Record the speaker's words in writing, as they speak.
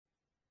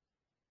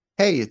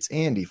Hey, it's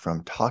Andy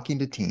from Talking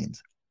to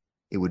Teens.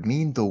 It would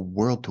mean the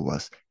world to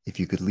us if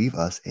you could leave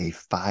us a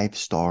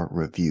 5-star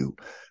review.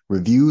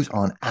 Reviews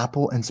on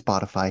Apple and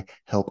Spotify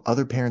help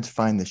other parents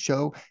find the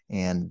show,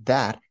 and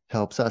that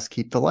helps us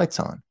keep the lights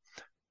on.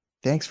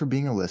 Thanks for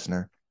being a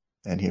listener,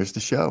 and here's the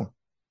show.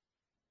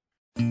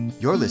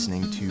 You're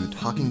listening to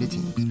Talking to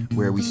Teens,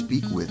 where we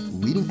speak with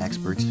leading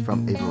experts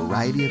from a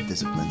variety of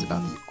disciplines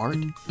about the art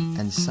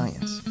and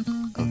science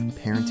of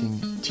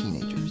parenting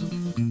teenagers.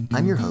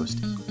 I'm your host,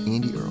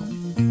 Andy Earle.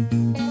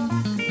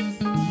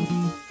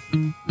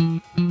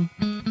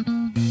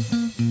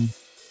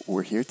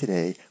 We're here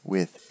today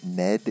with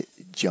Ned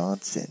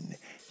Johnson.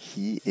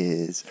 He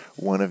is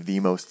one of the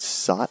most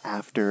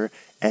sought-after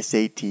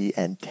SAT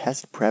and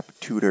test prep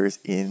tutors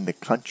in the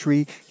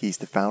country. He's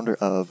the founder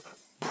of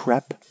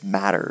Prep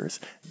Matters,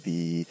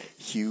 the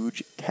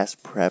huge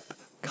test prep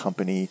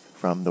company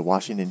from the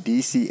Washington,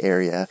 D.C.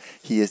 area.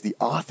 He is the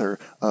author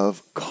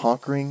of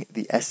Conquering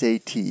the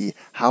SAT,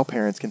 How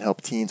Parents Can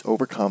Help Teens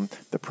Overcome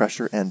the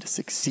Pressure and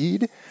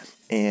Succeed.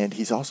 And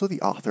he's also the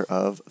author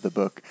of the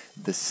book,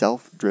 The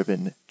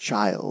Self-Driven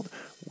Child,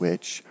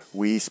 which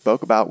we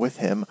spoke about with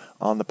him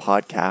on the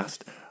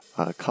podcast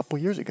a couple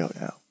years ago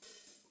now.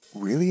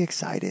 Really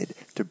excited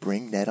to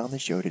bring Ned on the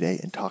show today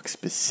and talk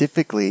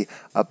specifically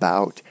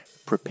about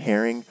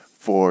preparing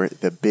for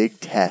the big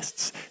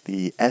tests,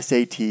 the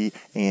SAT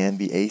and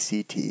the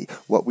ACT,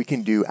 what we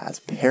can do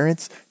as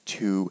parents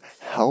to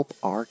help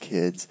our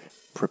kids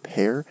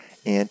prepare,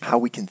 and how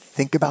we can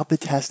think about the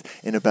test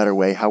in a better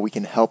way, how we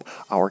can help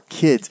our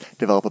kids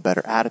develop a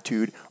better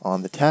attitude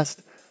on the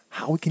test,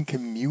 how we can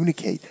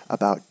communicate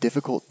about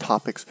difficult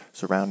topics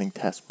surrounding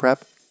test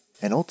prep,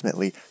 and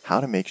ultimately how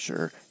to make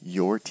sure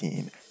your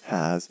teen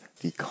has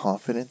the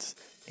confidence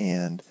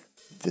and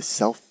the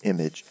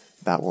self-image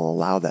that will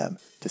allow them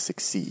to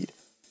succeed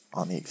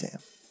on the exam.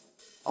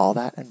 All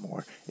that and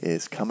more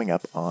is coming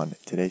up on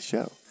today's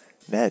show.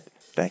 Ned,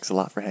 thanks a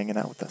lot for hanging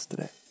out with us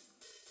today.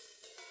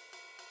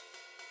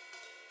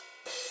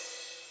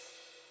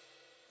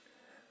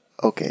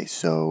 Okay,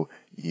 so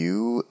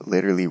you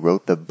literally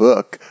wrote the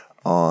book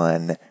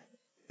on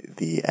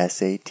the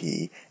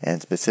SAT, and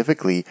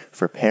specifically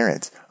for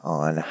parents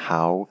on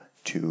how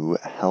to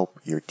help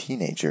your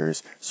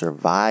teenagers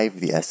survive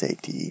the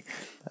SAT.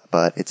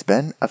 But it's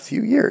been a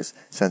few years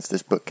since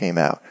this book came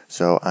out,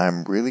 so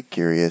I'm really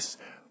curious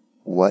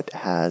what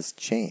has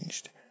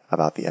changed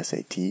about the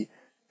SAT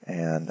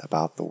and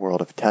about the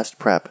world of test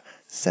prep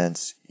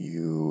since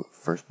you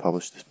first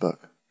published this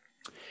book.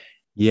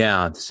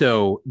 Yeah.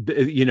 So,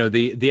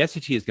 the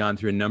SAT has gone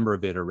through a number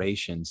of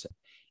iterations.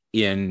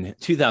 In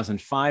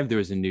 2005, there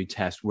was a new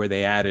test where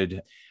they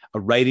added a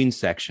writing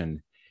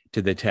section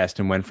to the test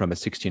and went from a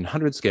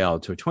 1600 scale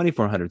to a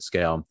 2400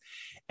 scale.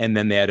 And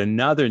then they had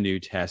another new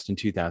test in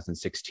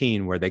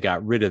 2016 where they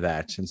got rid of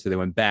that. And so they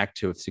went back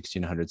to a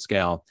 1600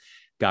 scale,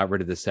 got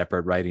rid of the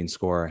separate writing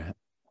score.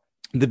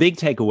 The big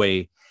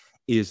takeaway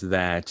is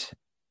that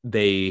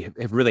they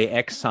have really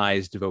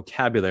excised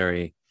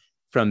vocabulary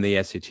from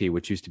the SAT,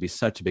 which used to be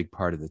such a big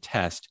part of the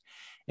test,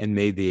 and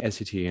made the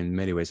SAT in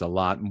many ways a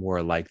lot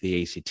more like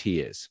the ACT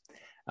is.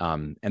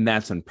 And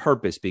that's on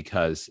purpose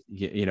because,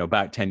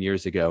 about 10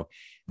 years ago,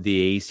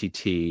 the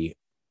ACT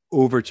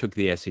overtook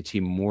the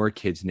SAT. More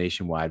kids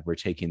nationwide were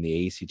taking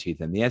the ACT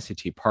than the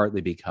SAT,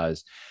 partly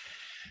because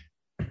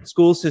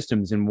school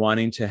systems, in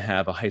wanting to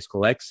have a high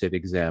school exit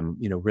exam,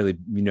 really,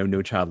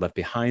 no child left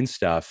behind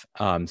stuff,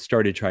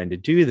 started trying to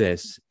do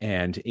this.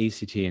 And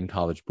ACT and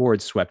College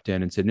Board swept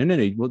in and said,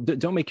 no, well,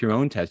 don't make your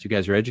own test. You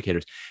guys are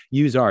educators.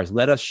 Use ours.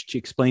 Let us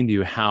explain to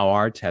you how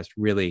our test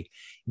really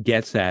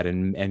gets at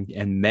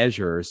and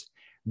measures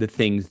the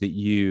things that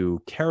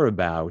you care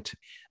about.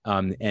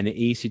 And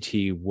ACT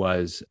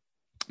was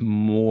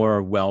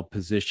more well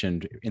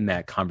positioned in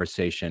that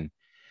conversation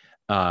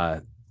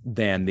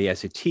than the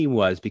SAT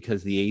was,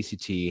 because the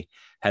ACT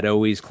had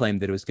always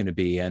claimed that it was going to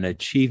be an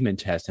achievement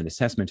test, an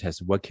assessment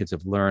test of what kids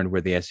have learned,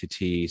 where the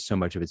SAT, so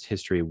much of its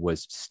history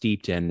was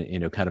steeped in,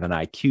 kind of an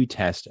IQ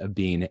test of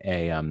being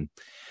an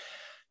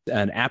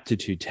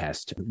aptitude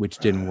test, which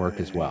didn't work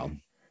as well.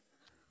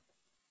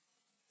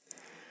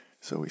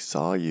 So we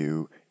saw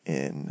you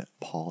in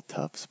Paul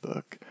Tuff's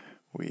book.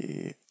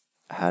 We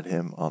had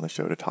him on the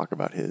show to talk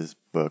about his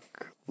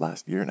book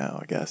last year now,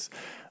 I guess.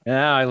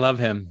 Yeah, I love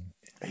him.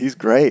 He's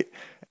great.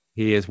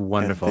 He is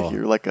wonderful. And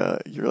you're like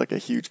a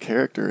huge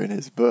character in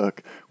his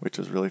book, which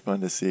was really fun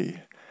to see.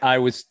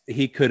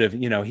 He could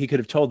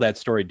have told that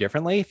story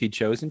differently if he'd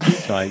chosen to.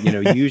 So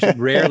usually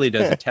rarely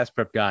does a test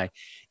prep guy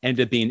end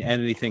up being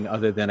anything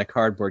other than a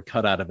cardboard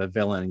cutout of a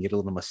villain and get a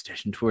little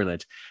mustache and twirl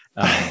it.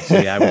 So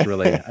yeah,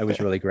 I was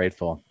really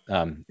grateful.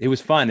 It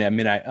was fun. There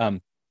are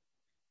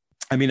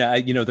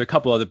a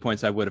couple other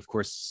points I would, of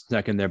course,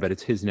 snuck in there, but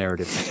it's his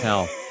narrative to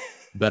tell.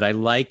 But I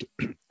like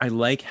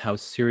how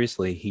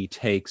seriously he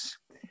takes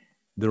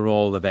the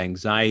role of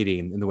anxiety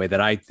in the way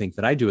that I think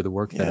that I do with the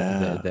work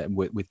that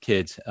with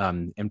kids.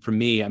 And for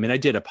me, I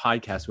did a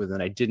podcast with,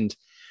 and I didn't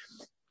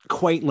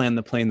quite land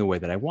the plane the way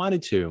that I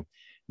wanted to,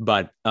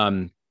 but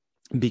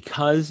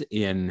because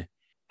in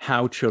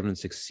how children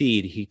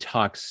succeed, he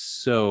talks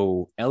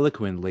so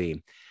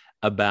eloquently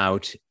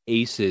about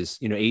ACEs,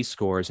 ACE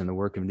scores and the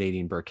work of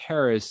Nadine Burke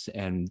Harris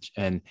and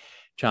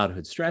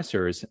childhood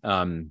stressors,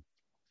 and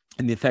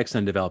the effects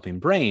on developing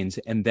brains.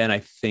 And then I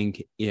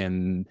think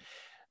in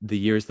The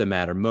Years That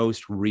Matter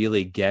Most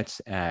really gets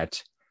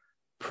at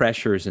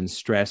pressures and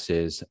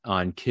stresses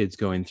on kids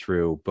going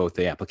through both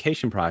the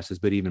application process,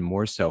 but even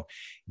more so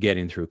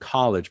getting through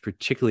college,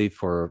 particularly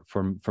for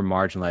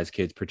marginalized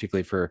kids,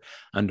 particularly for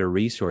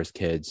under-resourced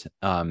kids.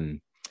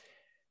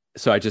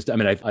 So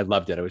I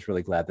loved it. I was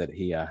really glad that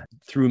he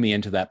threw me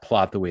into that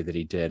plot the way that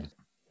he did.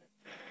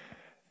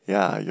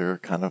 Yeah, you're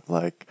kind of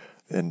like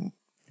an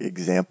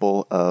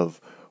example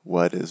of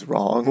what is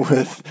wrong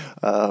with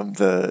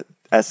the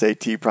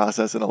SAT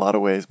process in a lot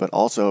of ways, but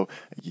also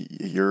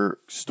your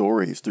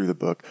stories through the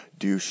book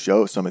do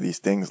show some of these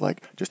things,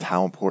 like just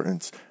how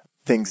important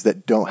things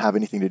that don't have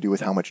anything to do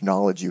with how much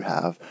knowledge you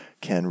have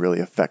can really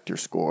affect your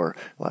score.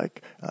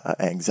 Like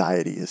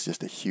anxiety is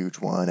just a huge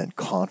one, and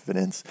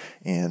confidence,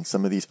 and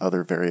some of these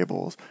other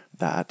variables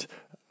that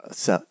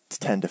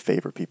tend to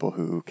favor people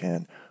who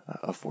can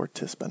afford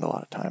to spend a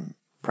lot of time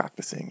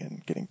practicing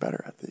and getting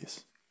better at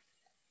these.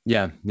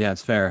 Yeah,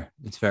 it's fair.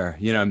 It's fair.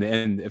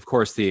 And of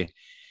course the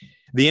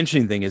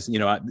interesting thing is,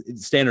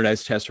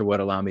 standardized tests are what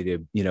allow me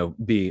to,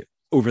 be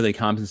overly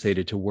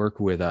compensated to work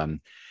with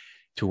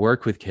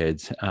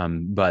kids.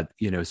 But,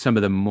 some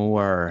of the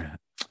more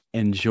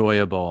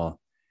enjoyable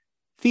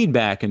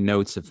feedback and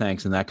notes of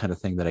thanks and that kind of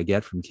thing that I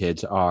get from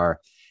kids are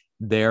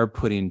they're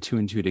putting two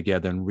and two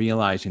together and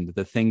realizing that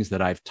the things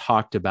that I've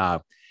talked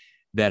about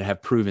that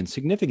have proven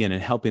significant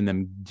in helping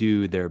them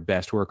do their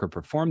best work or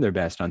perform their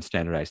best on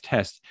standardized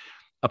tests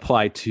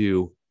apply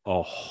to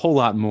a whole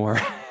lot more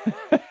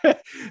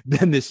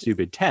than this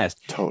stupid test.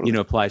 Totally.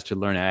 Applies to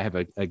learning. I have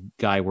a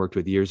guy I worked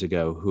with years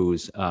ago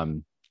who's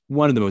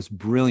one of the most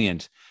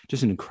brilliant,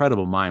 just an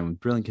incredible mind,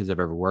 brilliant kids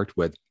I've ever worked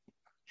with.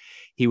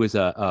 He was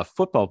a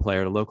football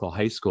player at a local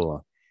high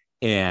school,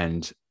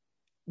 and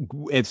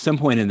at some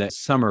point in the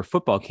summer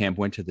football camp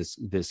went to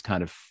this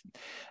kind of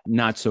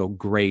not so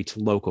great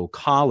local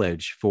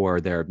college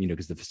for their,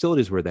 because the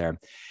facilities were there.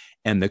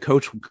 And the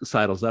coach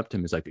sidles up to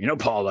him. He's like,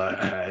 Paul,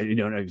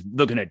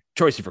 looking at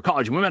choices for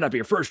college. We might not be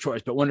your first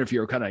choice, but wonder if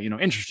you're kind of,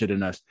 interested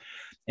in us.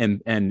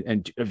 And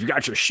if you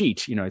got your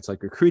sheet, it's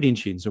like recruiting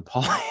sheet. And so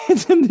Paul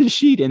hands him the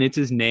sheet, and it's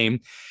his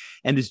name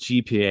and his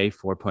GPA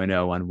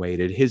 4.0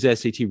 unweighted, his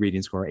SAT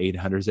reading score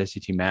 800, his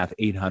SAT math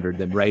 800,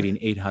 the writing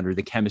 800,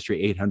 the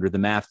chemistry 800, the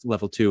math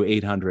level 2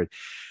 800.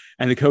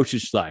 And the coach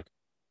is just like,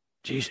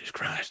 Jesus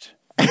Christ.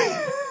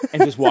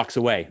 And just walks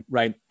away,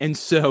 right? And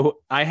so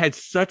I had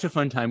such a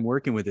fun time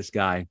working with this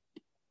guy,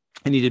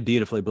 and he did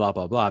beautifully, blah,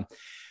 blah, blah.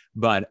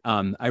 But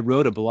I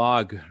wrote a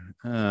blog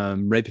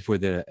right before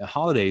the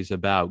holidays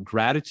about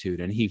gratitude,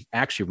 and he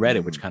actually read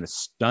it, which kind of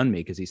stunned me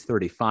because he's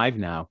 35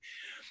 now.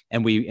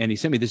 And he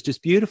sent me this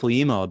just beautiful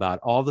email about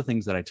all the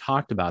things that I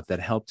talked about that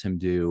helped him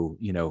do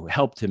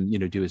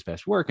his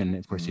best work. And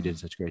of course, he did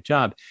such a great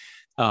job.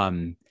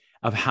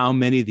 Of how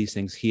many of these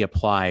things he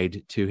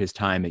applied to his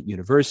time at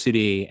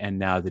university, and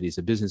now that he's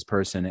a business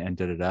person and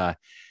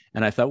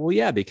And I thought, well,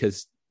 yeah,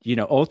 because,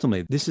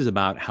 ultimately this is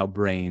about how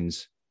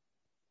brains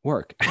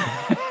work.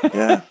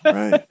 Yeah,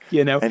 right.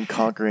 And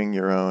conquering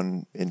your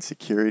own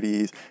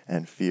insecurities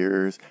and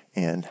fears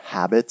and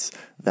habits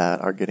that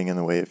are getting in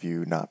the way of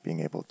you not being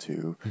able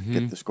to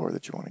get the score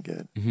that you want to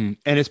get. Mm-hmm.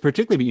 And it's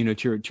particularly,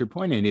 to your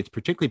point, and it's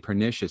particularly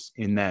pernicious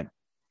in that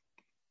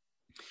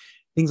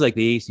things like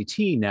the ACT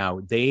now,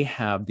 they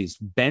have these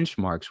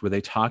benchmarks where they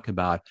talk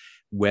about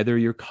whether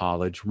you're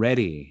college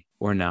ready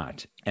or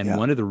not. And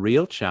one of the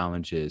real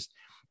challenges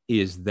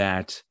is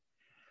that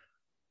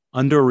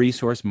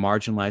under-resourced,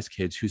 marginalized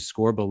kids who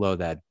score below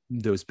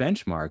those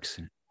benchmarks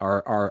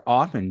are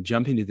often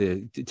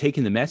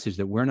taking the message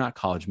that we're not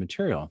college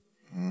material.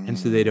 And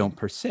so they don't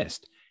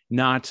persist,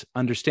 not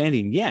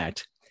understanding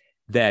yet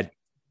that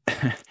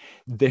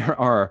there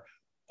are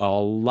a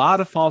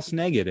lot of false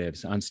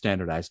negatives on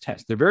standardized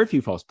tests. There are very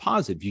few false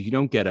positives. You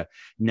don't get a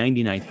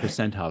 99th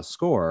percentile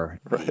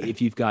score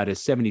if you've got a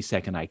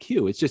 72nd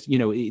IQ. It's just,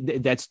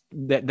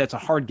 that's a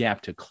hard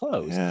gap to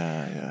close.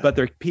 But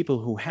there are people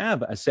who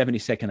have a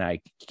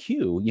 72nd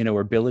IQ, or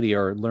ability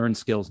or learn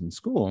skills in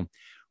school,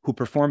 who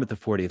perform at the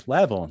 40th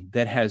level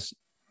that has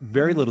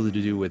very little to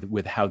do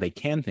with how they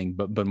can think,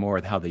 but more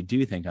with how they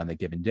do think on the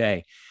given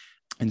day.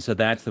 And so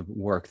that's the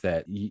work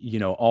that,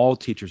 all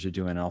teachers are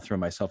doing. And I'll throw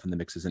myself in the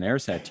mix as an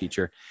AirSat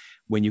teacher.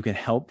 When you can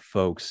help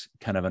folks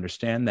kind of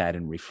understand that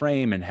and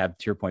reframe and have,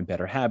 to your point,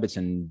 better habits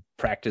and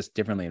practice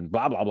differently and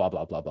blah, blah, blah,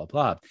 blah, blah, blah,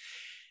 blah.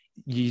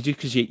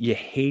 Because you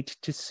hate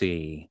to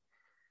see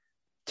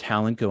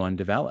talent go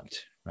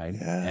undeveloped, right?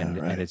 And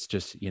it's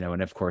just,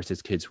 and of course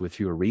it's kids with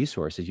fewer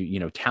resources.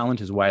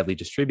 Talent is widely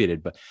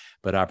distributed,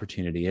 but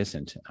opportunity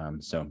isn't.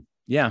 So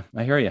yeah,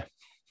 I hear you.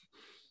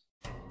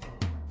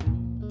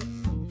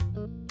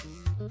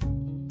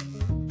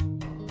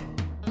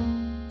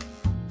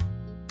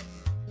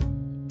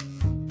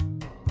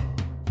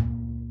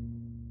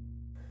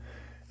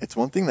 It's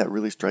one thing that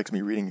really strikes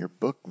me reading your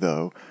book,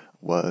 though,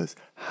 was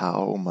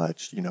how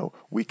much,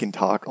 we can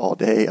talk all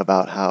day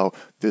about how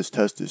this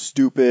test is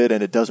stupid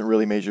and it doesn't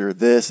really measure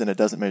this and it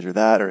doesn't measure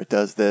that, or it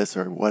does this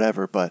or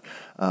whatever. But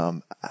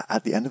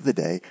at the end of the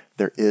day,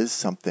 there is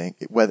something,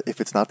 whether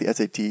if it's not the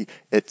SAT,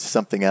 it's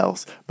something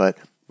else. But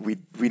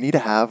we need to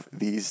have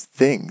these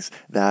things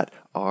that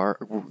are,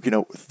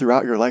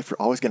 throughout your life,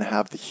 you're always going to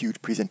have the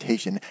huge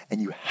presentation,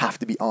 and you have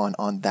to be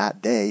on that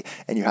day,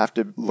 and you have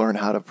to learn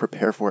how to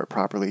prepare for it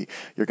properly.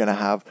 You're going to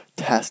have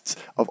tests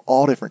of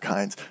all different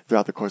kinds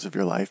throughout the course of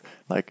your life.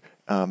 Like,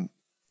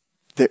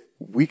 that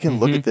we can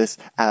look at this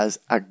as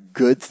a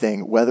good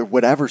thing,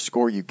 whatever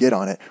score you get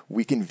on it,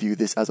 we can view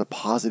this as a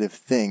positive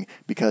thing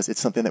because it's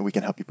something that we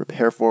can help you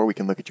prepare for. We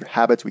can look at your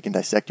habits, we can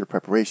dissect your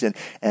preparation,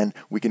 and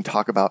we can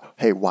talk about,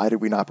 hey, why did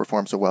we not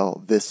perform so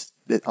well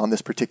on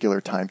this particular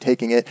time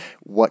taking it?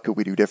 What could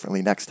we do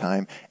differently next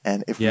time?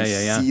 And if we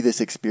see this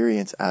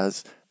experience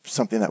as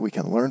something that we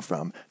can learn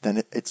from,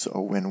 then it's a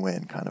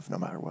win-win kind of no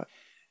matter what.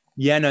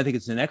 Yeah, no, I think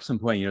it's an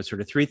excellent point.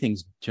 Sort of three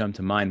things jump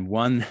to mind.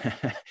 One,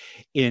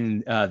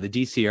 in the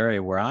DC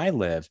area where I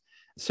live,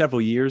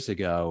 several years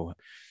ago,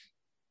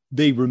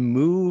 they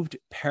removed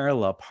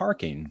parallel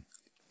parking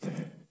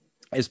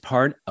as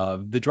part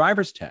of the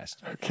driver's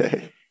test.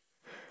 Okay.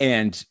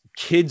 And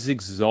kids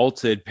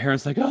exulted,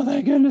 parents like, oh,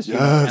 thank goodness.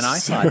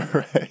 Yes,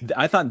 and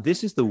I thought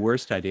this is the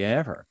worst idea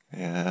ever.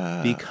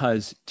 Yeah.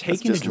 Because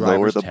taking just a driver's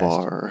lower the test,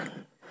 bar.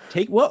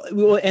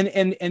 And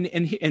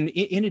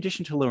in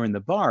addition to lowering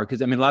the bar,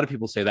 because I mean, a lot of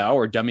people say that,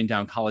 we're dumbing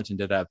down college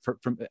and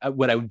from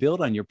what I would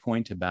build on your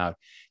point about,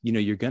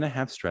 you're going to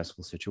have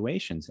stressful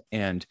situations.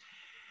 And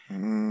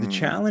the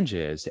challenge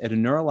is at a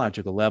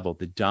neurological level,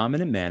 the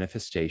dominant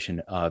manifestation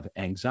of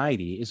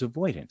anxiety is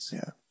avoidance.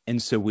 Yeah.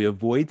 And so we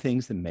avoid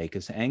things that make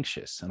us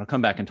anxious. And I'll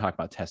come back and talk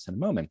about tests in a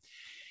moment.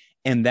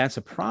 And that's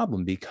a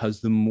problem because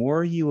the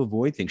more you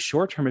avoid things,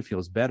 short term, it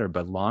feels better,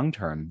 but long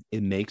term,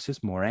 it makes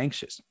us more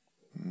anxious.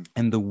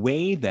 And the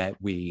way that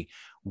we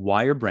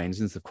wire brains,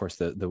 and of course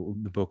the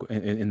book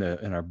in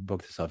our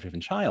book, The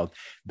Self-Driven Child,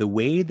 the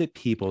way that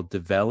people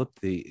develop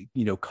the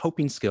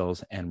coping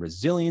skills and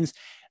resilience,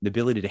 the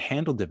ability to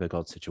handle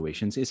difficult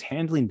situations is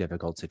handling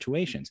difficult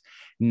situations,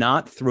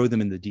 not throw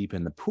them in the deep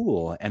in the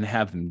pool and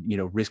have them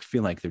risk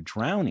feeling like they're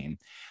drowning,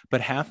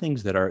 but have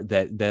things that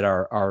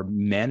are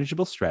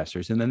manageable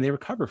stressors and then they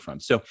recover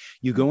from. So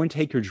you go and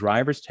take your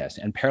driver's test,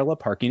 and parallel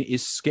parking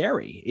is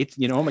scary. It's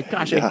oh my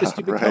gosh, I hit the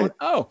stupid code.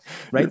 Oh,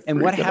 right.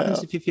 And what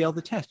happens if you fail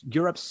the test?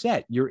 You're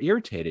upset, you're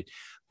irritated,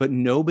 but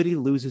nobody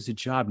loses a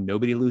job.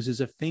 Nobody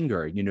loses a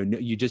finger.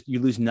 You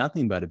lose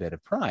nothing but a bit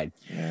of pride,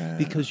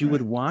 because you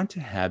would want to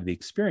have the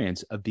experience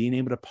of being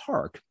able to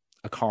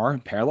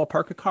parallel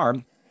park a car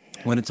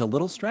when it's a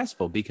little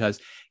stressful, because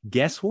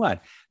guess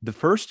what? The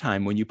first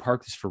time when you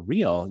park this for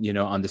real,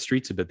 on the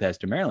streets of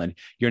Bethesda, Maryland,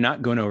 you're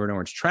not going over an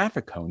orange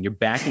traffic cone. You're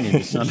backing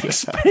into some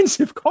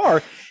expensive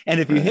car.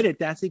 And if you hit it,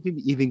 that's even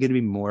going to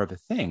be more of a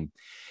thing.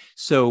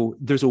 So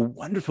there's a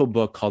wonderful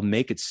book called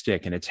Make It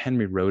Stick, and it's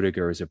Henry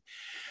Roediger.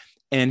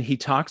 And he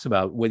talks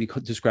about what he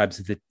describes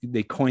as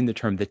they coined the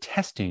term the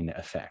testing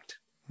effect.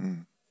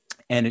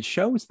 And it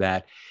shows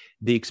that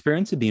the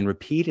experience of being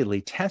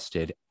repeatedly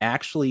tested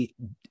actually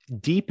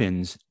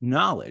deepens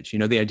knowledge.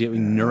 The idea of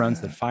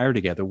neurons that fire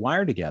together,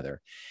 wire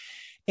together.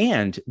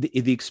 And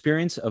the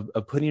experience of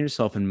putting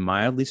yourself in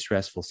mildly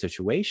stressful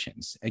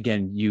situations,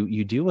 again,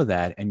 you deal with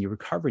that and you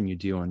recover, and you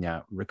deal and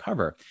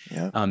recover.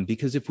 Yeah.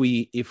 Because if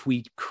we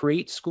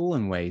create school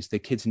in ways that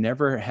kids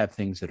never have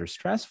things that are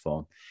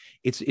stressful,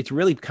 it's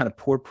really kind of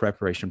poor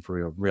preparation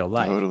for real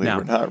life. Totally. Now,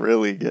 we're not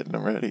really getting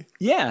them ready.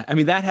 Yeah. I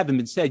mean, that having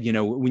been said,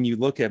 when you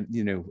look at,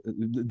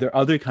 there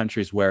are other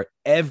countries where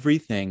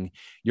everything,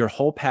 your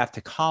whole path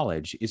to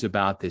college is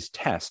about this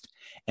test.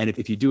 And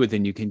if you do it,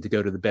 then you can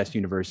go to the best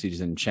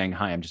universities in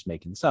Shanghai. I'm just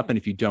making this up. And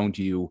if you don't,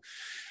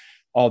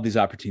 all these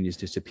opportunities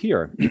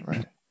disappear.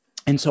 Right.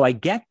 And so I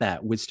get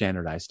that with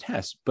standardized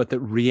tests, but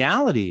the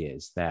reality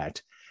is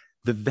that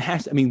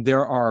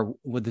there are,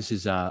 this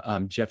is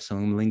Jeff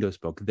Salilingo's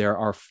book, there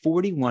are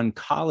 41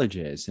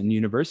 colleges and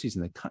universities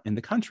in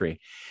the country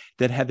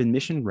that have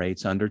admission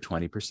rates under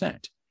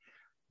 20%.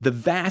 The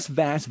vast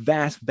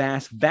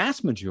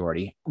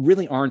majority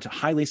really aren't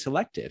highly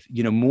selective.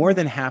 More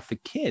than half the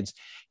kids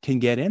can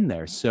get in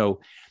there. So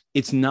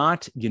it's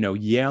not,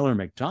 Yale or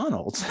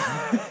McDonald's,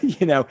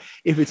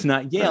 if it's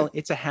not Yale,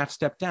 it's a half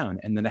step down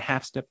and then a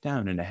half step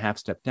down and a half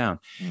step down.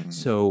 Mm-hmm.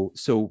 So,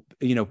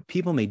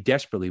 people may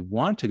desperately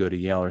want to go to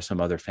Yale or some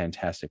other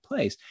fantastic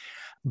place,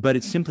 but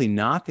it's simply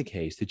not the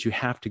case that you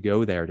have to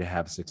go there to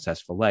have a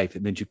successful life,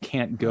 and that you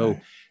can't go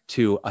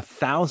to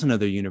 1,000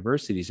 other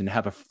universities and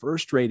have a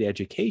first-rate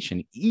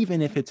education,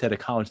 even if it's at a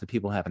college that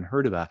people haven't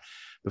heard about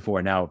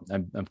before. Now,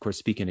 I'm of course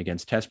speaking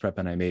against test prep,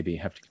 and I maybe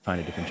have to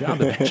find a different job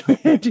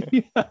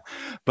eventually.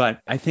 But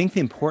I think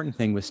the important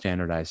thing with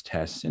standardized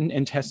tests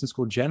and tests in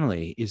school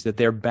generally is that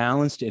they're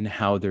balanced in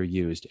how they're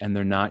used, and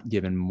they're not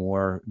given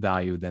more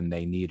value than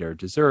they need or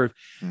deserve.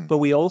 But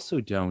we also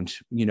don't,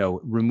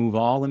 remove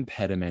all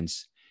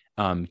impediments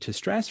to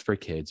stress for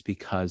kids,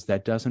 because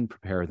that doesn't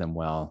prepare them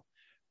well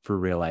for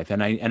real life.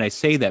 And I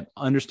say that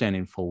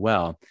understanding full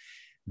well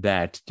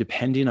that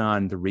depending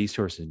on the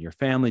resources in your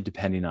family,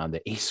 depending on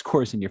the ACE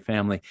scores in your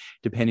family,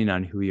 depending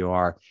on who you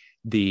are,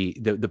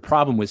 the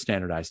problem with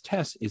standardized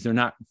tests is they're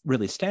not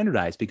really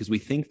standardized because we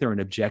think they're an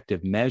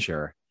objective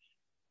measure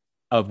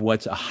of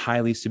what's a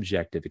highly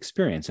subjective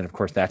experience. And of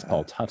course, that's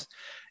Paul Tufts,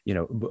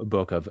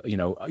 book of,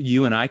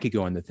 you and I could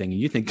go on the thing and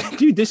you think,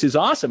 dude, this is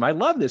awesome. I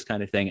love this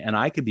kind of thing. And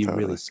I could be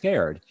really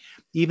scared,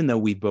 even though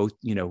we both,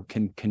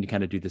 can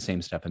kind of do the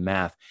same stuff in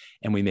math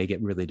and we may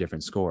get really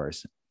different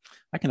scores.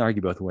 I can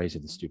argue both ways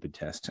of the stupid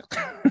test.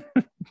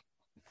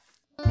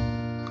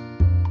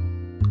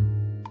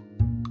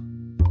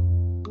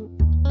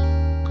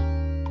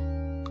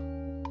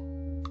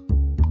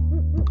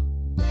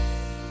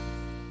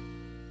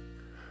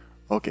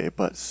 Okay,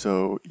 but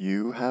so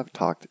you have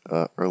talked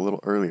a little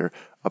earlier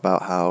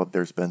about how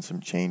there's been some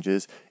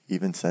changes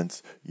even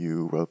since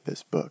you wrote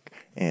this book.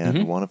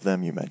 And one of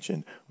them you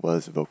mentioned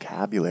was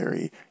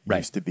vocabulary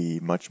used to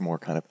be much more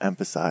kind of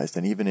emphasized.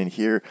 And even in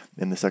here,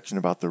 in the section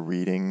about the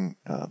reading,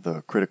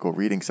 the critical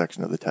reading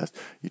section of the test,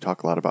 you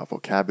talk a lot about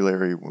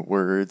vocabulary,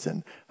 words,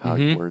 and how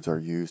words are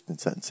used in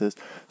sentences.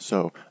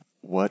 So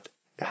what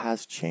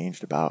has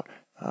changed about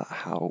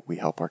how we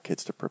help our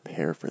kids to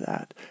prepare for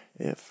that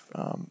if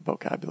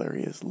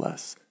vocabulary is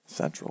less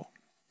central?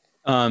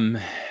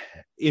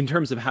 In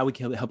terms of how we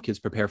can help kids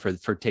prepare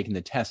for taking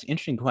the test,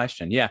 interesting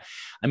question. Yeah,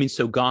 I mean,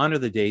 so gone are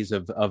the days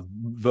of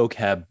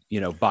vocab,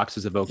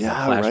 boxes of vocab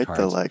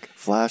flashcards. The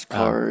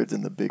flashcards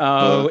and the big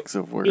books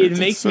of words. It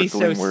makes me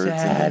so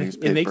sad.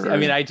 It makes. I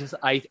mean,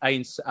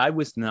 I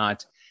was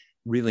not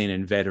really an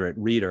inveterate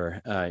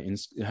reader in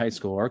high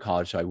school or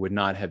college, so I would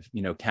not have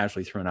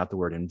casually thrown out the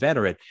word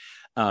inveterate.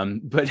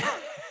 But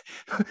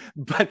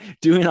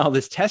doing all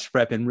this test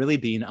prep and really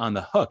being on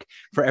the hook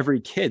for every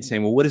kid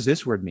saying, well, what does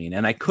this word mean?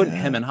 And I couldn't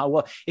hem and how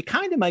well it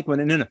kind of like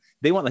when no,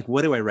 they want like,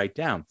 what do I write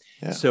down?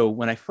 Yeah. So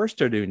when I first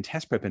started doing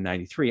test prep in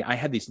 93, I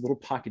had these little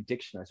pocket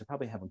dictionaries. I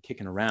probably have them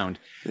kicking around.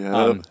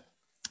 Yeah.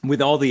 With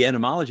all the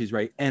etymologies,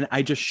 right? And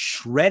I just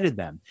shredded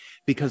them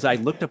because I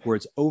looked up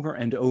words over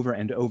and over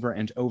and over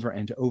and over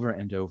and over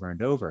and over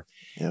and over.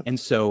 Yep. And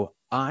so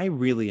I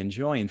really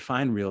enjoy and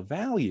find real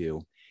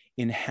value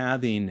in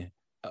having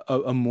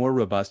a more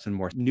robust and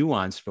more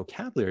nuanced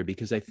vocabulary,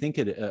 because I think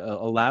it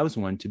allows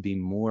one to be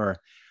more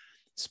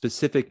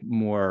specific,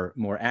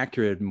 more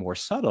accurate, more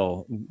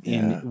subtle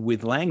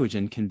with language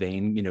and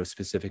conveying,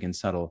 specific and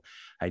subtle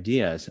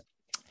ideas.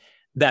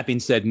 That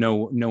being said,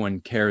 no one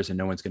cares and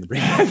no one's going to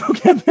bring a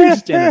vocabulary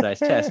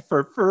standardized test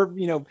for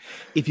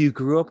if you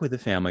grew up with a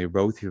family,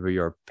 both of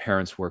your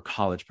parents were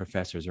college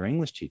professors or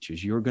English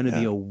teachers, you're going to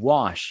be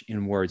awash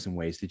in words and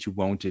ways that you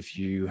won't if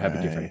you have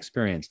a different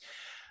experience.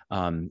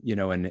 There's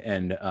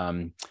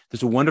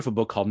a wonderful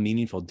book called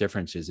Meaningful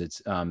Differences.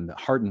 It's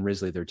Hart and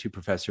Risley. They're two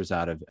professors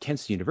out of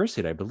Kent State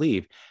University, I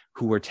believe,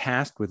 who were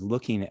tasked with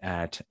looking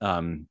at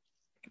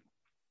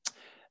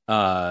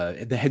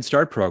the Head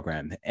Start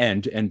program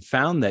and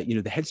found that,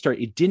 the Head Start,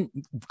 it didn't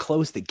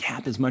close the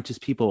gap as much as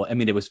people, I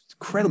mean, it was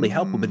incredibly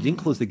helpful, but it didn't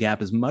close the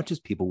gap as much as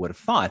people would have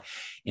thought,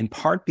 in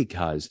part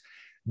because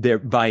there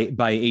by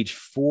age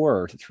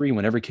 4 or 3,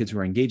 whenever kids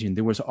were engaging,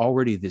 there was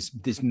already this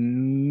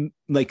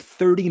like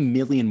 30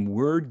 million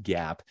word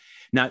gap,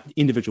 not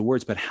individual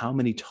words, but how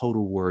many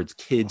total words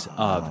kids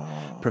of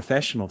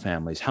professional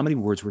families, how many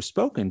words were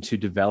spoken to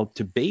develop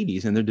to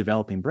babies and their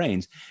developing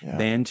brains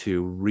than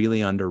to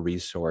really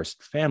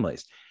under-resourced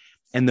families.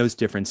 And those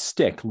differences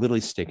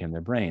literally stick in their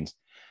brains.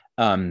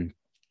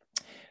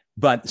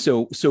 But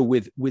so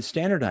with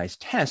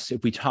standardized tests,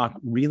 if we talk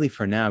really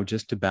for now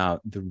just about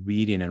the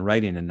reading and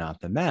writing and not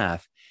the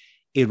math,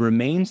 it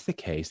remains the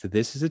case that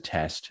this is a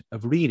test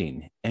of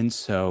reading. And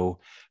so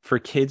for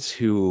kids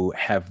who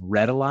have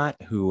read a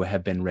lot, who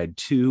have been read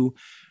to,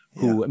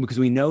 because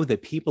we know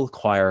that people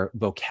acquire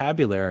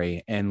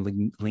vocabulary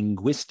and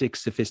linguistic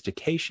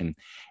sophistication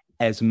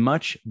as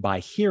much by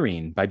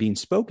hearing, by being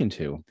spoken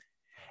to,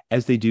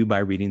 as they do by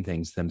reading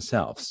things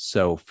themselves.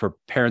 So for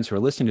parents who are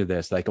listening to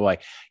this, like, I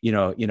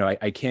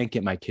can't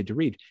get my kid to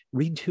read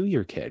to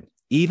your kid.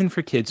 Even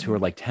for kids who are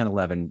like 10,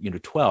 11,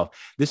 12.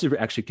 This is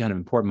actually kind of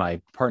important.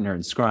 My partner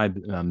and scribe,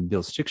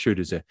 Bill Sticksherd,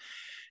 who's a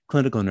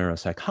clinical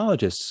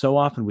neuropsychologist, so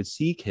often would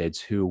see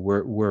kids who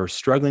were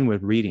struggling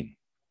with reading.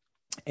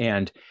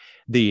 And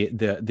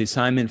the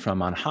assignment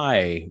from on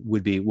high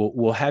would be,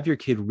 we'll have your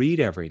kid read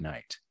every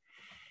night.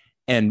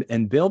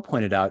 And Bill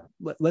pointed out,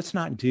 let's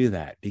not do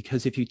that,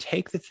 because if you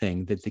take the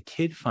thing that the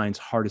kid finds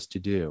hardest to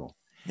do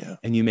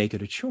and you make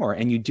it a chore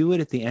and you do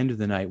it at the end of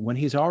the night when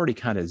he's already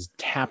kind of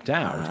tapped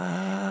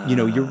out,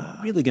 you're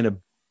really going to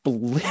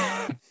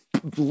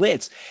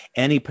blitz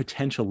any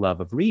potential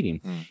love of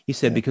reading. He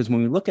said, because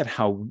when we look at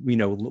how,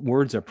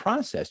 words are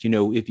processed,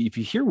 if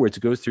you hear words,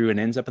 it goes through and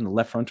ends up in the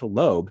left frontal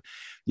lobe,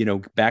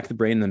 back of the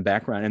brain and then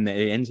background, and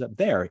it ends up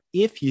there.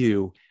 If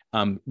you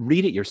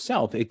read it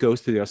yourself, it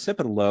goes through the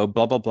occipital lobe,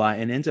 blah, blah, blah,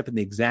 and ends up in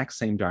the exact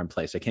same darn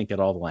place. I can't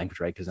get all the language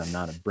right because I'm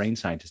not a brain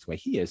scientist the way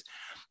he is,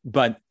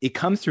 but it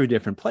comes through a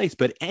different place,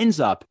 but ends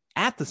up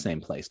at the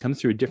same place,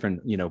 comes through a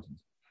different,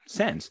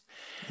 sense.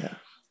 Yeah.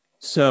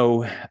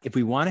 So if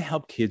we want to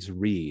help kids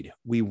read,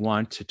 we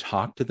want to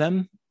talk to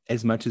them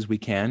as much as we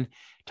can,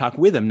 talk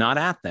with them, not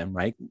at them,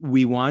 right?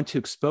 We want to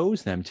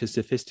expose them to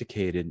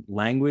sophisticated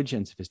language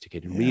and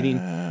sophisticated reading.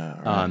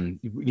 Right.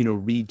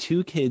 Read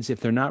to kids. If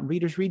they're not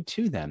readers, read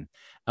to them.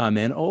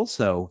 And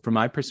also, from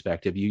my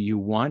perspective, you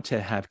want to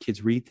have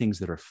kids read things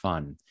that are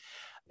fun.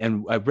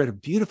 And I read a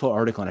beautiful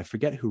article, and I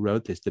forget who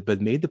wrote this,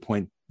 but made the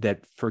point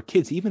that for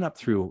kids, even up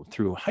through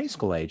high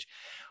school age,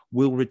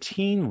 will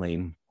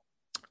routinely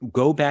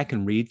go back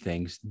and read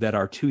things that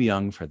are too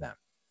young for them.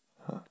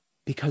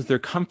 Because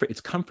it's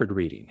comfort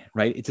reading,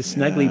 right? It's a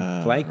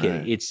snuggly blanket.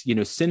 Right. It's,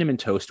 cinnamon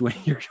toast when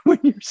you're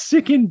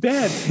sick in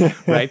bed,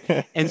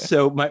 right? And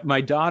so my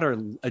daughter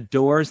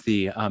adores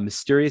the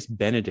Mysterious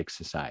Benedict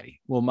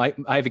Society. Well,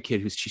 I have a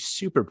kid she's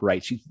super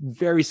bright. She's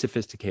very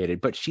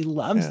sophisticated, but she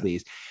loves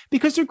these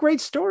because they're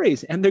great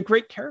stories and they're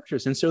great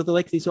characters. And so they're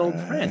like these old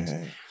friends.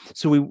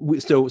 So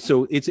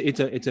so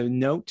it's a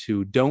note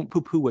to don't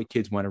poo-poo what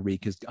kids want to read,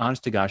 because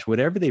honest to gosh,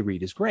 whatever they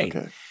read is great.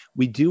 Okay.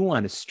 We do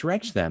want to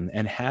stretch them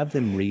and have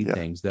them read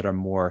things that are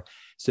more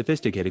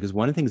sophisticated, because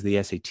one of the things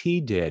the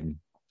SAT did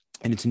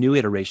in its new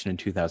iteration in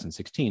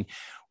 2016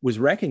 was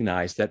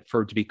recognize that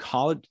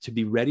to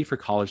be ready for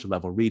college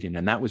level reading,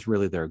 and that was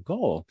really their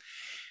goal.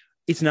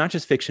 It's not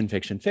just fiction.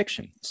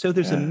 So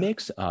there's a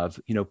mix of,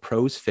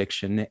 prose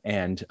fiction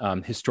and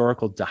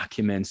historical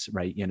documents,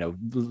 right?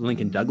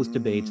 Lincoln Douglas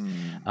debates.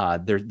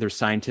 There's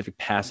scientific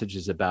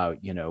passages about,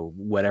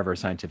 whatever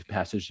scientific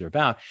passages are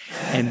about.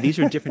 And these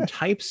are different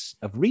types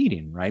of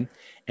reading, right?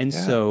 And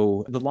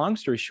so the long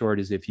story short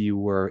is if you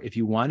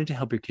wanted to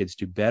help your kids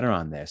do better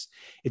on this,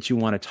 you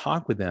want to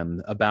talk with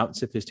them about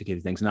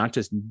sophisticated things, not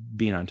just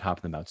being on top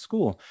of them about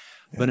school.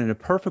 But in a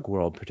perfect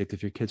world, particularly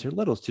if your kids are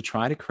little, is to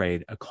try to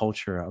create a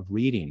culture of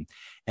reading.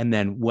 And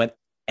then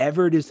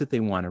whatever it is that they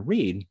want to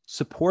read,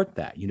 support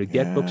that.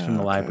 Get books from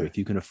the library. If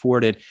you can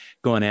afford it,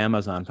 go on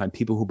Amazon, find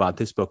people who bought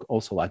this book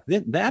also like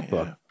that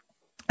book.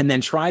 And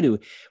then try to,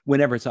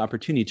 whenever it's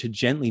opportunity, to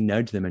gently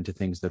nudge them into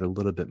things that are a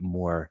little bit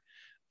more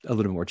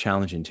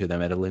challenging to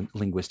them at a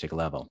linguistic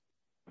level.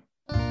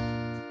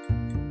 And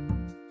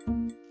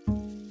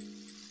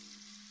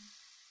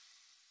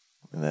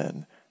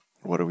then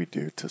what do we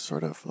do to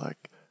sort of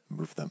like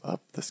move them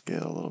up the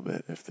scale a little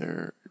bit if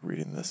they're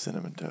reading the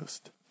cinnamon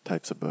toast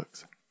types of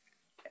books?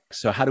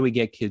 So how do we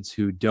get kids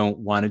who don't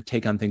want to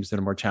take on things that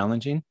are more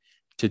challenging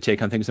to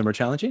take on things that are more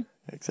challenging?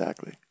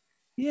 Exactly.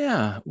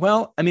 Yeah.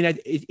 Well, I mean,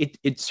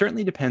 it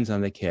certainly depends on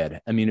the kid.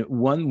 I mean,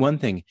 one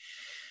thing,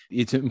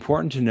 it's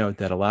important to note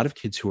that a lot of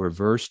kids who are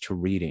averse to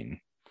reading,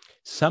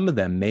 some of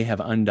them may have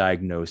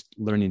undiagnosed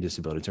learning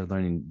disabilities or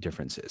learning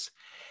differences.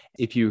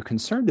 If you're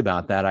concerned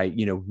about that,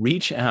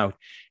 reach out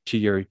to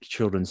your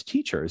children's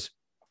teachers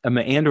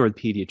and or the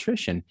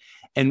pediatrician,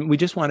 and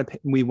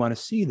we want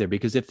to see there,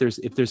 because if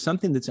there's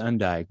something that's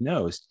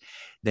undiagnosed,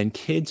 then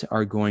kids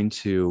are going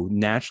to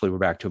naturally, we're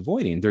back to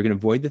avoiding. They're going to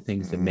avoid the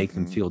things that make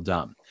them feel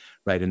dumb,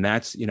 right? And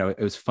that's, it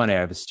was funny. I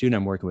have a student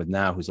I'm working with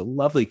now who's a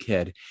lovely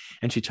kid,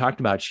 and she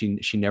talked about she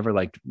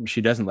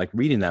doesn't like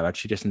reading that much.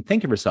 She doesn't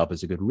think of herself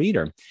as a good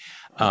reader.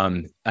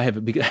 I have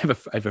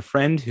a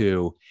friend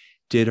who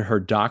did her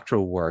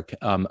doctoral work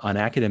on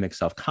academic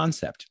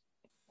self-concept,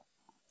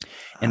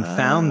 and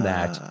found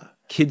that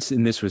kids,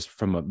 and this was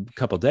from a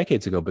couple of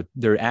decades ago, but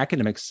their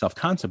academic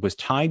self-concept was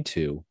tied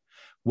to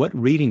what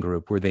reading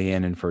group were they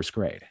in first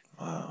grade.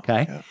 Wow.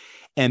 Okay. Yeah.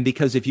 And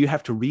because if you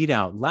have to read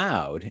out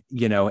loud,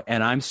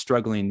 and I'm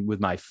struggling with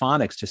my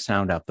phonics to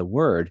sound out the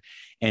word,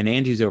 and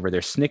Angie's over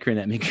there snickering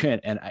at me,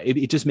 and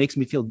it just makes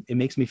me feel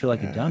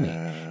like a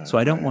dummy. So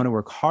I don't want to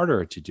work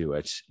harder to do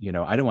it.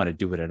 I don't want to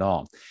do it at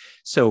all.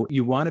 So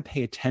you want to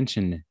pay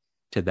attention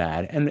to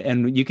that.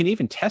 And you can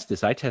even test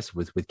this. I test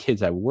with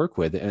kids I work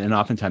with, and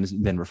oftentimes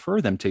then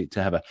refer them to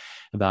have a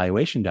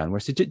evaluation done, where I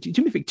say,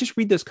 do me a favor, just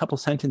read those couple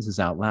sentences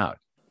out loud.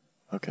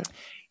 Okay.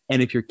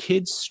 And if your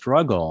kids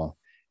struggle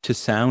to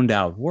sound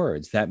out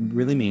words, that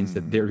really means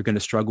that they're going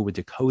to struggle with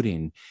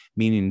decoding,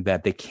 meaning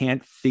that they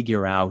can't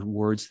figure out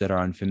words that are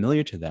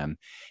unfamiliar to them.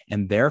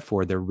 And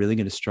therefore, they're really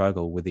going to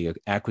struggle with the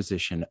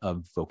acquisition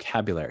of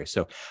vocabulary.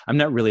 So I'm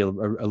not really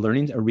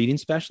a reading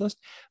specialist,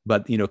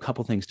 but, a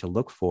couple things to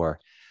look for.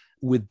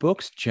 With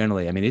books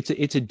generally, I mean,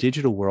 it's a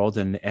digital world,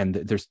 and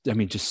there's,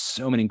 just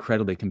so many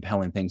incredibly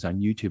compelling things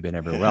on YouTube and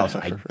everywhere else.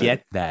 I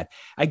get that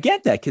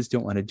kids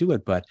don't want to do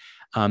it, but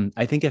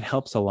I think it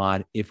helps a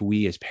lot if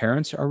we as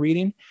parents are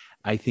reading.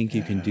 I think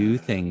you can do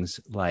things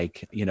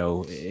like,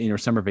 in your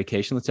summer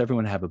vacation, let's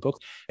everyone have a book.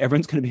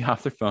 Everyone's going to be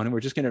off their phone, and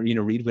we're just going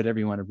to, read whatever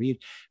you want to read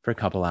for a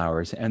couple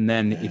hours. And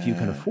then if you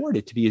can afford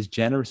it, to be as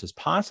generous as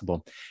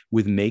possible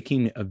with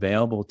making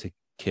available to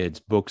kids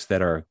books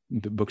that are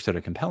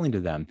compelling to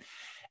them.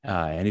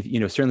 And if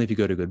certainly if you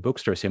go to a good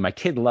bookstore, say my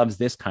kid loves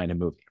this kind of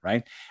movie,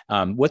 right?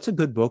 What's a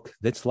good book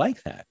that's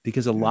like that?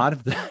 Because a lot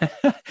of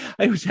I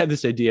always had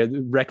this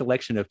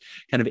recollection of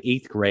kind of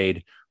 8th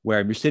grade,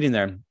 where you're sitting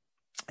there,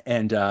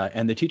 and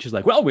the teacher's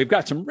like, well, we've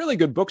got some really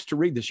good books to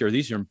read this year.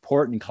 These are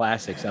important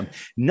classics,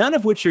 none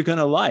of which you're going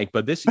to like,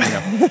 but this,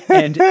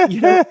 and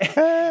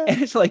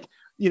it's like,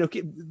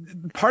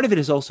 part of it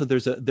is also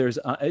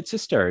it's a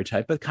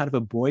stereotype, but kind of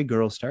a boy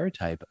girl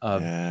stereotype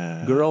of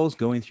girls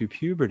going through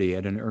puberty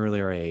at an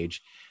earlier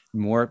age,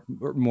 more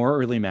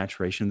early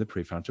maturation of the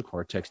prefrontal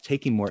cortex,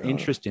 taking more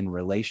interest in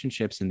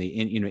relationships and the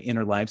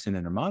inner lives and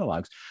inner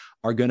monologues,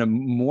 are going to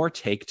more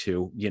take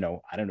to,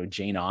 I don't know,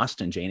 Jane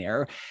Austen, Jane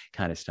Eyre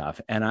kind of stuff.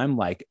 And I'm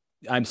like,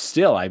 I'm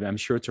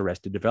sure it's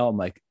Arrested Development.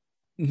 Like,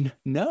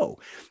 no,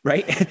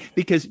 right?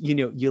 Because,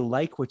 you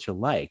like what you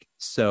like.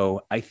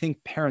 So I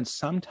think parents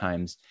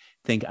sometimes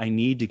think I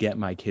need to get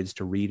my kids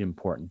to read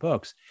important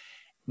books,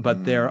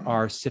 but there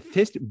are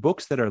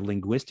books that are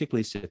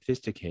linguistically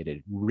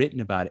sophisticated, written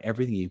about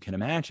everything you can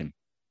imagine.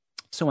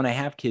 So when I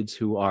have kids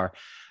who are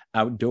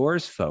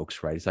outdoors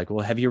folks, right? It's like,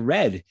 well, have you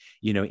read,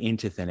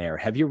 Into Thin Air?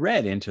 Have you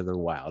read Into the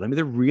Wild? I mean,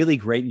 they're really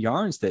great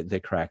yarns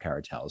that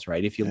Krakauer tells,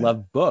 right? If you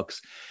love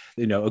books,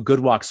 A Good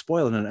Walk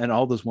Spoiled, and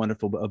all those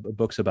wonderful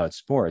books about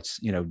sports,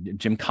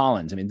 Jim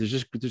Collins. I mean,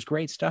 there's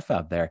great stuff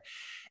out there.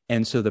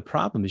 And so the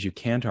problem is you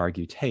can't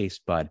argue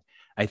taste, but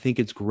I think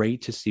it's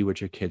great to see what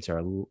your kids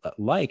are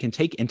like and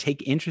take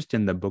interest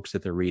in the books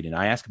that they're reading.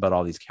 I ask about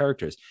all these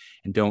characters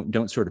and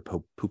don't sort of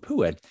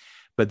poo-poo it.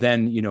 But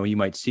then, you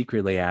might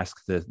secretly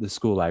ask the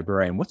school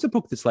librarian, what's a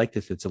book that's like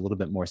this that's a little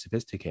bit more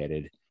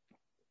sophisticated?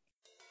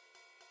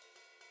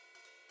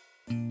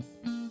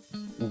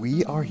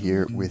 We are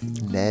here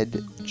with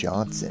Ned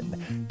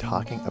Johnson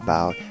talking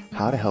about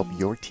how to help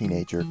your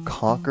teenager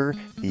conquer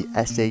the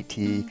SAT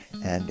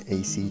and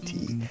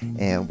ACT.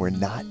 And we're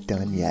not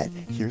done yet.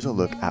 Here's a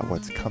look at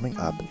what's coming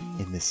up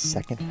in the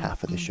second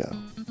half of the show.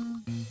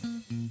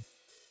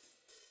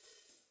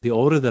 The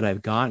older that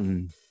I've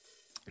gotten,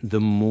 the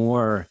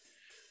more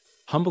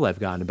humble I've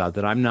gotten about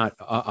that. I'm not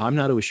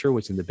always sure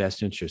what's in the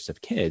best interest of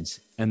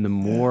kids. And the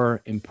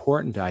more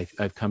important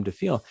I've come to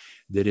feel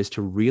that is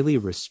to really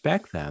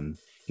respect them,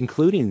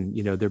 including,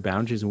 their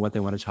boundaries and what they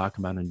want to talk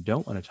about and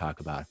don't want to talk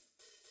about.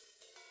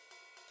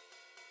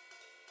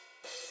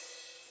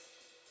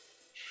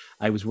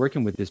 I was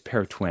working with this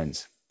pair of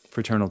twins,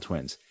 fraternal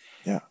twins.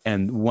 Yeah.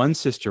 And one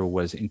sister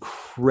was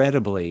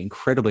incredibly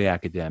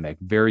academic,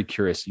 very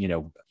curious,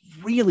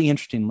 really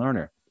interesting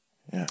learner.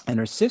 Yeah. And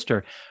her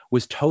sister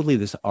was totally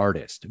this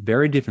artist,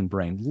 very different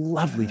brain,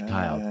 lovely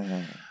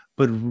child,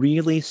 but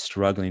really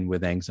struggling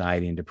with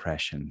anxiety and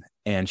depression.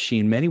 And she,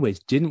 in many ways,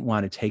 didn't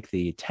want to take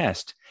the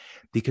test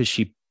because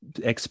she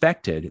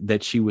expected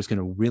that she was going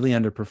to really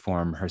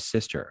underperform her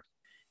sister.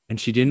 And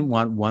she didn't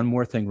want one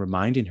more thing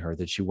reminding her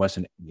that she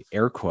wasn't,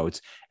 air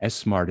quotes, as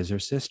smart as her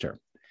sister.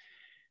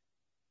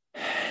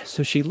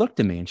 So she looked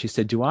at me and she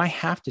said, "Do I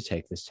have to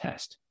take this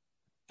test?"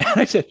 And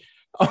I said,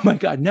 "Oh my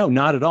God, no,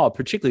 not at all.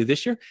 Particularly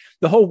this year,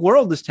 the whole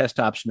world is test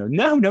optional.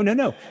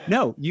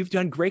 No. You've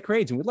done great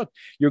grades, and we look,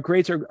 your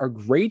grades are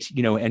great,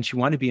 And you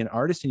want to be an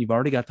artist, and you've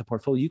already got the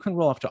portfolio. You can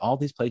roll off to all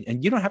these places,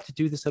 and you don't have to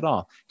do this at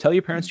all. Tell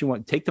your parents you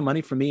want take the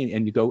money from me,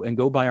 and you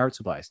go buy art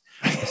supplies."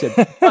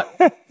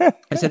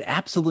 I said,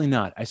 "Absolutely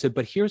not." I said,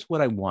 "But here's what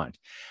I want."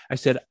 I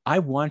said, "I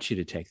want you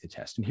to take the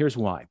test, and here's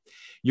why.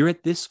 You're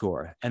at this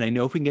score, and I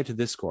know if we can get to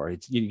this score,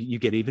 you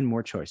get even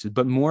more choices.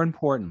 But more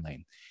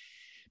importantly."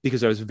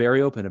 Because I was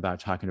very open about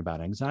talking about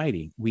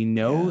anxiety. We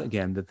know,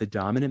 again, that the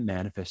dominant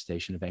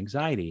manifestation of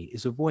anxiety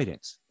is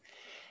avoidance.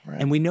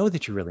 Right. And we know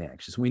that you're really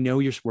anxious. We know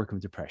you're working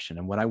with depression.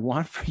 And what I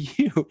want for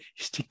you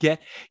is to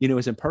get,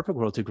 as a perfect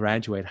world, to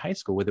graduate high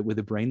school with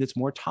a brain that's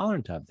more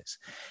tolerant of this.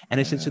 And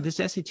I said, so this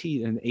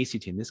SAT and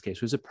ACT in this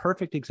case was a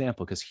perfect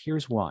example, because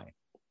here's why.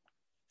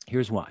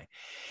 Here's why.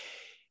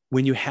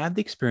 When you have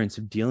the experience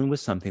of dealing with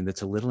something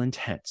that's a little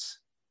intense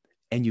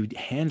and you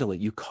handle it,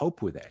 you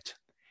cope with it,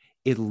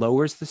 it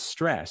lowers the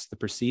stress, the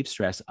perceived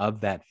stress of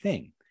that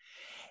thing.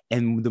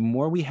 And the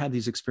more we have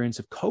these experiences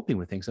of coping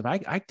with things, if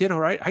I did all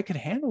right, I could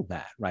handle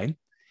that, right?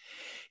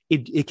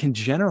 It can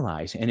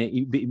generalize,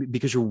 and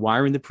because you're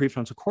wiring the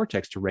prefrontal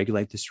cortex to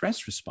regulate the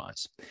stress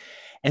response.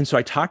 And so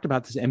I talked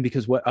about this, and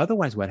because what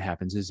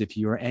happens is if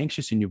you're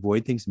anxious and you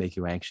avoid things that make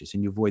you anxious,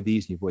 and you avoid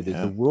these and you avoid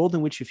the world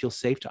in which you feel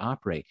safe to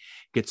operate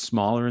gets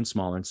smaller and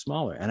smaller and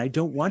smaller. And I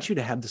don't want you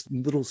to have this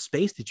little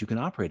space that you can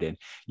operate in.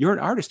 You're an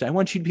artist. I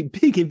want you to be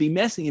big and be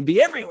messy and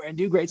be everywhere and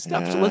do great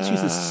stuff. So let's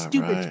use this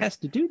stupid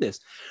test to do this.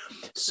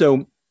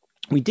 So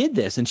we did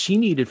this, and she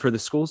needed, for the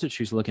schools that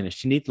she was looking at,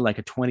 she needed like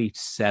a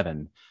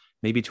 27,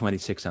 maybe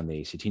 26 on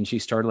the ACT, and she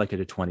started like at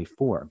a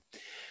 24.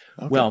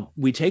 Okay. Well,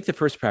 we take the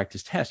first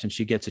practice test and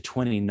she gets a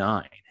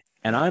 29,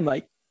 and I'm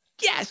like,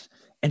 yes.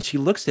 And she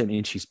looks at me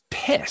and she's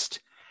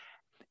pissed.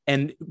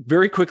 And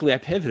very quickly I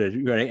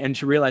pivoted, right? And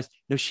she realized,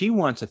 no, she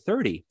wants a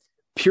 30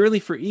 purely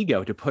for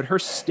ego, to put her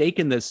stake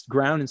in this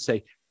ground and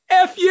say,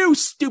 F you,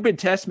 stupid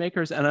test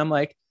makers. And I'm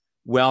like,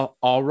 well,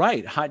 all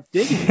right, hot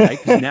diggity, right?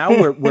 Because now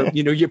we're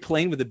you're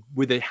playing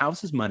with the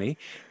house's money,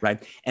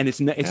 right? And it's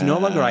no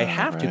longer I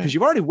have to, because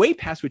you're already way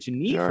past what you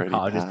need for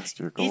college.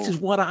 This is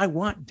what I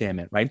want, damn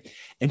it, right?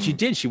 And she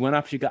did. She went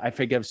off. She got, I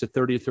forget, it was a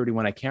 30 or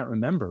 31. I can't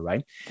remember,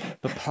 right?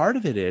 But part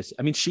of it is,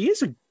 I mean, she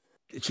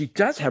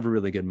does have a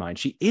really good mind.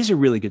 She is a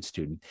really good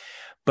student,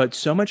 but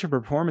so much of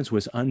her performance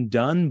was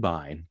undone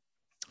by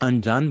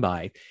undone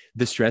by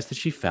the stress that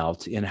she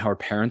felt and how her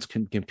parents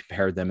can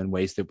compare them in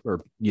ways that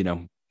were,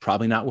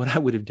 probably not what I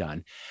would have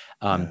done.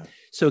 Yeah.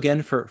 So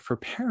again, for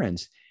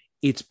parents,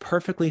 it's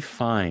perfectly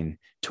fine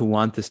to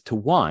want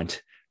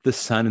the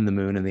sun and the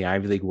moon and the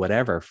Ivy League,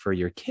 whatever, for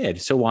your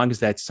kid, so long as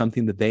that's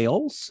something that they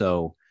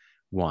also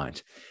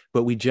want.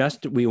 But we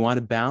want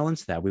to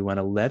balance that. We want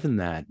to leaven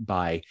that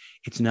by,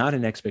 it's not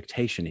an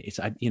expectation. It's,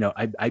 I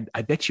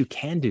bet you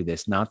can do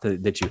this, not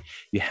that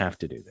you have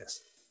to do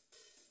this.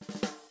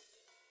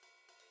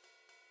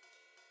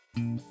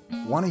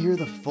 Want to hear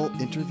the full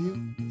interview?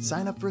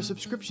 Sign up for a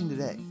subscription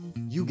today.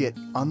 You get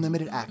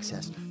unlimited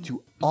access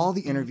to all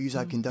the interviews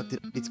I've conducted.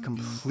 It's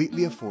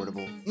completely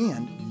affordable,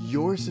 and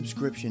your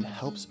subscription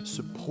helps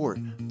support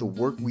the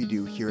work we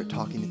do here at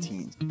Talking to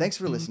Teens. Thanks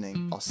for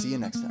listening. I'll see you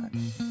next time.